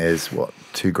protein is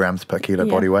 2 grams per kilo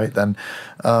body weight, then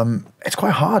it's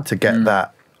quite hard to get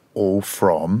that all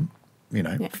from, you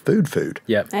know, food.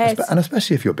 Yeah. And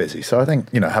especially if you're busy. So I think,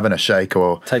 you know, having a shake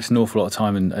or... takes an awful lot of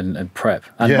time and prep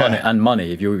and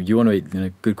money. If you want to eat, you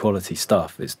know, good quality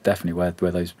stuff, it's definitely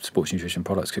where those sports nutrition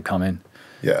products could come in.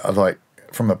 Yeah, I like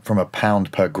from a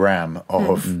pound per gram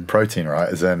of protein, right?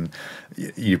 As in,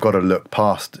 you've got to look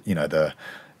past,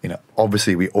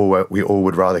 obviously we all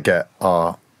would rather get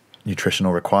our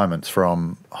nutritional requirements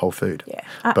from whole food. Yeah,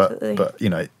 absolutely. But you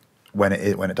know, when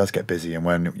it does get busy and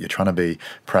when you're trying to be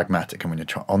pragmatic and when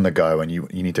you're on the go and you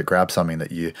need to grab something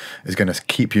that is going to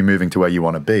keep you moving to where you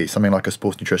want to be, something like a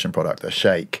sports nutrition product, a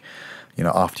shake, you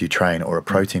know, after you train, or a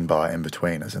protein bar in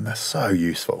between, as in they're so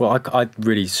useful. Well, I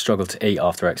really struggle to eat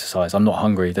after exercise. I'm not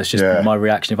hungry. That's just my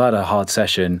reaction. If I had a hard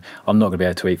session, I'm not going to be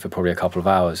able to eat for probably a couple of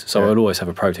hours. So I'll always have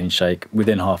a protein shake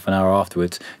within half an hour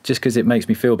afterwards, just because it makes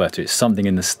me feel better. It's something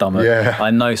in the stomach. Yeah. I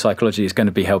know psychologically it's going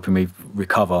to be helping me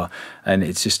recover, and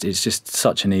it's just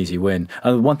such an easy win.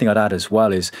 And one thing I'd add as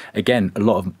well is, again, a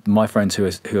lot of my friends who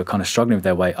are kind of struggling with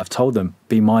their weight, I've told them,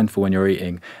 be mindful when you're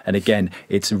eating. And again,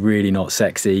 it's really not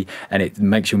sexy, and it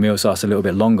makes your meals last a little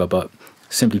bit longer, but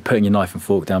simply putting your knife and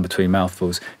fork down between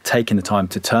mouthfuls, taking the time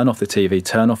to turn off the TV,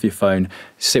 turn off your phone,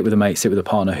 sit with a mate, sit with a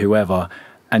partner, whoever,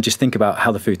 and just think about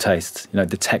how the food tastes, you know,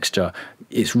 the texture.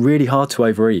 It's really hard to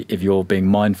overeat if you're being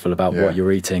mindful about what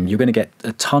you're eating. You're going to get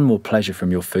a ton more pleasure from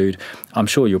your food. I'm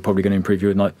sure you're probably going to improve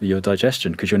your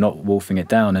digestion because you're not wolfing it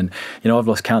down. And, you know, I've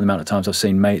lost count the amount of times I've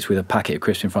seen mates with a packet of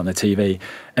crisps in front of the TV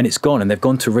and it's gone, and they've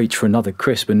gone to reach for another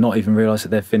crisp and not even realise that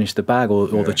they've finished the bag or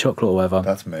the chocolate or whatever.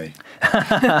 That's me.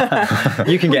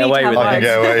 You can get away with I can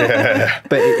get away, yeah.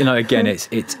 But, you know, again,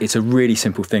 it's a really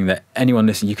simple thing that anyone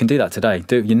listening, you can do that today.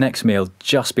 Do it with your next meal.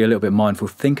 Just be a little bit mindful.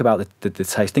 Think about the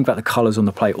taste. Think about the colours on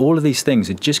the plate. All of these things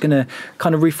are just going to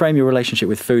kind of reframe your relationship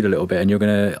with food a little bit. And you're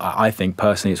going to, I think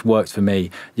personally, it's worked for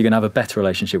me. You're going to have a better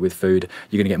relationship with food.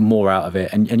 You're going to get more out of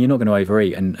it, and you're not going to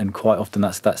overeat. And quite often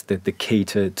that's the key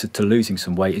to losing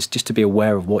some weight. It's just to be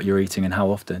aware of what you're eating and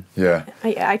how often. Yeah.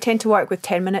 I tend to work with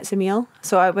 10 minutes a meal.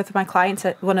 So with my clients,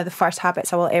 one of the first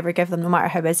habits I will ever give them, no matter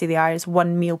how busy they are, is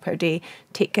 1 meal per day.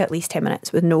 Take at least 10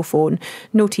 minutes with no phone,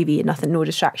 no TV, nothing, no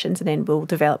distractions, and then we'll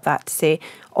develop that to say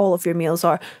all of your meals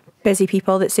are. Busy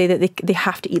people that say that they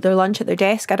have to eat their lunch at their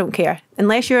desk, I don't care.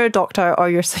 Unless you're a doctor or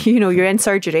you're in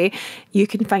surgery, you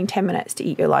can find 10 minutes to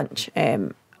eat your lunch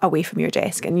away from your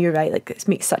desk. And you're right, like, it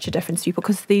makes such a difference to people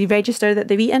because they register that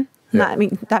they've eaten. Yeah.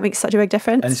 That makes such a big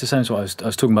difference. And it's the same as what I was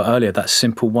talking about earlier, that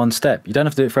simple one step. You don't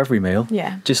have to do it for every meal.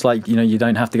 Yeah. Just like, you know, you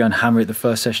don't have to go and hammer it the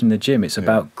first session in the gym. It's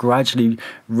about gradually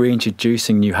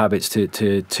reintroducing new habits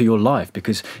to your life,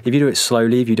 because if you do it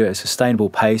slowly, if you do it at a sustainable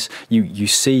pace, you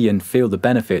see and feel the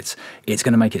benefits, it's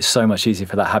going to make it so much easier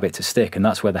for that habit to stick. And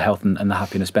that's where the health and the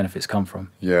happiness benefits come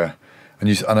from. Yeah. And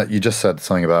you just said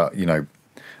something about, you know,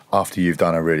 after you've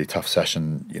done a really tough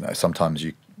session, you know, sometimes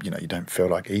you don't feel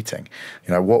like eating.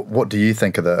 You know, what do you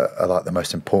think are the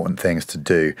most important things to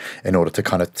do in order to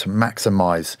to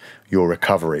maximize your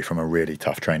recovery from a really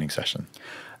tough training session?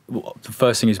 Well, the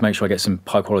first thing is make sure I get some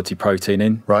high quality protein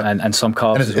in, right, and some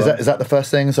carbs. And as well. Is that the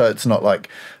first thing? So it's not like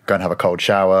go and have a cold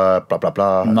shower, blah blah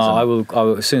blah. No, I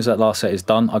will. As soon as that last set is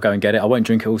done, I'll go and get it. I won't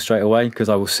drink it all straight away because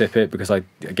I will sip it because I'm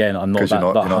not that hungry.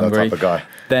 You're not that type of guy.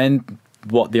 Then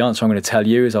the answer I'm going to tell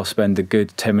you is I'll spend a good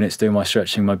 10 minutes doing my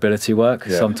stretching mobility work.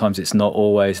 Yeah. Sometimes it's not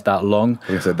always that long.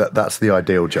 Like I said, that's the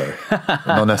ideal Joe,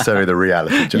 not necessarily the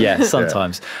reality Joe. Yeah,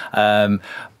 sometimes. Yeah.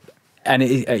 And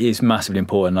it is massively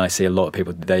important. I see a lot of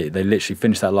people, they literally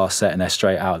finish that last set and they're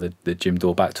straight out of the gym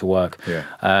door back to work. Yeah.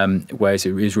 Whereas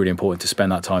it is really important to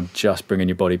spend that time just bringing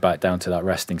your body back down to that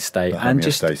resting state. And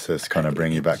just kind of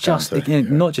bring you back down to...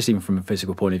 Not just even from a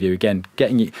physical point of view. Again,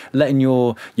 letting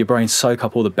your brain soak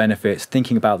up all the benefits,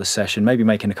 thinking about the session, maybe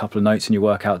making a couple of notes in your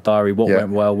workout diary, what went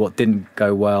well, what didn't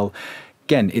go well.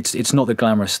 Again, it's not the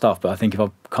glamorous stuff, but I think if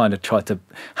I've kind of tried to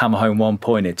hammer home one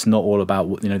point, it's not all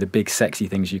about the big sexy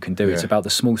things you can do. Yeah. It's about the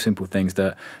small simple things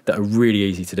that are really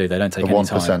easy to do. They don't take any time.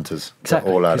 The 1%ers.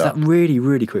 Exactly, all add up. That really,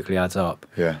 really quickly adds up.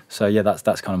 Yeah. So yeah,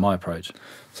 that's kind of my approach.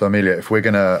 So Emilia, if we're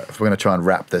gonna try and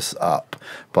wrap this up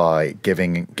by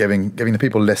giving the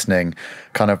people listening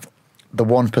kind of the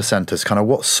 1%ers, kind of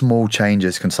what small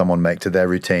changes can someone make to their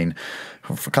routine,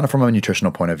 kind of from a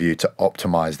nutritional point of view, to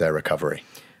optimize their recovery?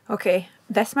 Okay,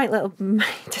 this might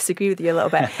disagree with you a little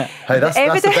bit. Hey, that's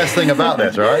the best thing about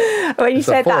this, right? When you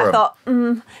said that, I thought,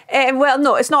 well,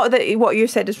 no, it's not that what you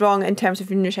said is wrong in terms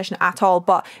of nutrition at all,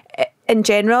 but in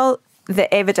general,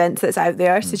 the evidence that's out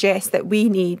there suggests that we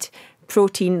need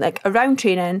protein like around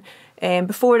training,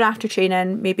 before and after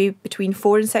training, maybe between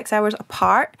 4 and 6 hours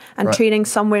apart, and training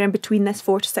somewhere in between this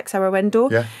 4 to 6 hour window.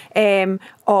 Yeah.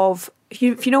 If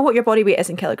you know what your body weight is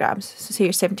in kilograms, so say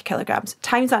you're 70 kilograms,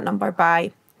 times that number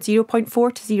by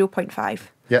 0.4 to 0.5.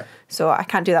 Yeah. So I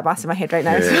can't do that math in my head right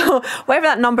now. Yeah. So whatever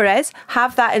that number is,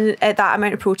 have that in that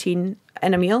amount of protein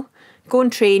in a meal. Go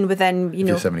and train within, If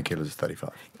you're 70 kilos, it's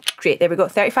 35. Great, there we go.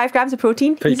 35 grams of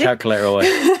protein. Put your calculator away.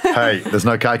 Hey, there's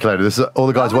no calculator. This is all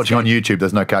the guys watching on YouTube.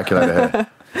 There's no calculator here.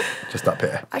 Just up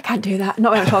here. I can't do that.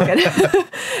 Not when I'm talking.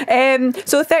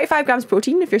 So 35 grams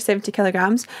protein if you're 70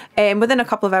 kilograms. Within a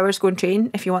couple of hours, go and train.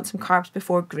 If you want some carbs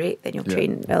before, great. Then you'll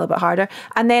train a little bit harder.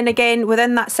 And then again,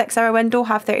 within that 6 hour window,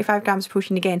 have 35 grams of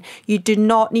protein again. You do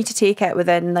not need to take it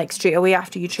within straight away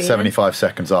after you train. 75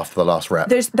 seconds after the last rep.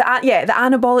 There's the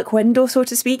anabolic window, so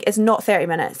to speak, is not 30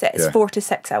 minutes. It's 4 to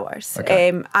 6 hours. Okay.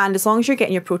 And as long as you're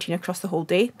getting your protein across the whole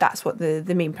day, that's what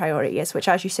the main priority is, which,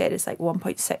 as you said, is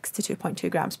 1.6 to 2.2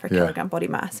 grams per kilogram body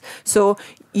mass. So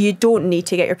you don't need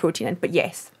to get your protein in, but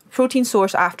yes, protein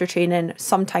source after training,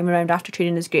 sometime around after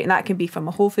training is great, and that can be from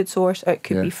a whole food source, or it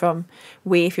could be from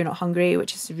whey if you're not hungry,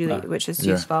 which is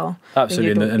useful.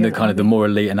 Absolutely, and the kind of the more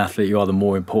elite an athlete you are, the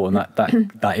more important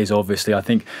that is. Obviously, I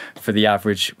think for the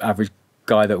average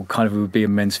guy that kind of would be a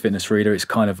men's fitness reader, it's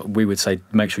kind of, we would say,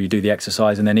 make sure you do the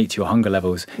exercise and then eat to your hunger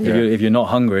levels. If you're not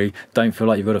hungry, don't feel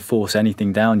like you've got to force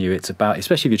anything down you. It's about,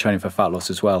 especially if you're training for fat loss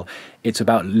as well, it's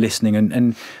about listening and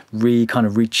kind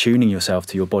of retuning yourself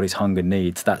to your body's hunger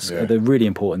needs. That's the really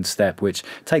important step, which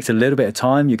takes a little bit of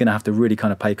time. You're going to have to really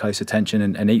kind of pay close attention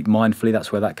and eat mindfully.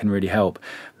 That's where that can really help.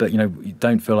 But, you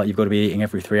don't feel like you've got to be eating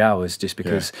every 3 hours just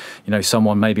because,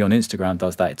 someone maybe on Instagram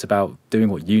does that. It's about doing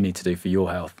what you need to do for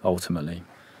your health, ultimately.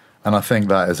 And I think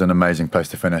that is an amazing place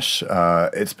to finish.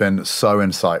 It's been so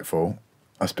insightful.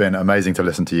 It's been amazing to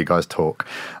listen to you guys talk.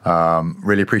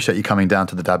 Really appreciate you coming down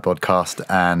to the DadBodCast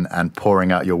and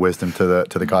pouring out your wisdom to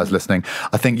the guys listening.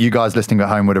 I think you guys listening at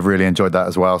home would have really enjoyed that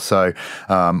as well. So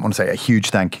I want to say a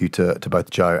huge thank you to both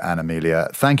Joe and Emilia.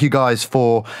 Thank you guys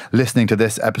for listening to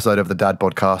this episode of the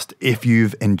DadBodCast. If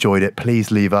you've enjoyed it, please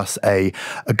leave us a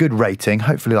good rating,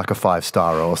 hopefully like a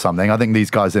 5-star or something. I think these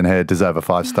guys in here deserve a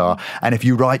 5-star. And if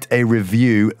you write a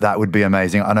review, that would be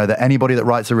amazing. I know that anybody that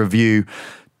writes a review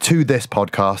to this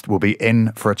podcast will be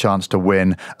in for a chance to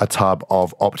win a tub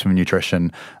of Optimum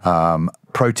Nutrition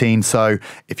protein. So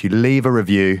if you leave a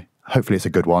review, hopefully it's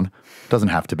a good one. Doesn't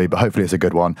have to be, but hopefully it's a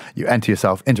good one. You enter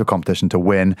yourself into a competition to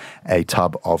win a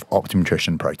tub of Optimum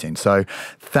Nutrition protein. So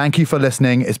thank you for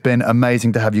listening. It's been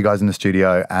amazing to have you guys in the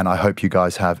studio, and I hope you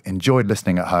guys have enjoyed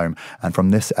listening at home. And from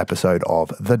this episode of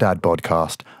the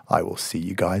DadBodCast, I will see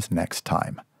you guys next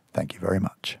time. Thank you very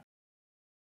much.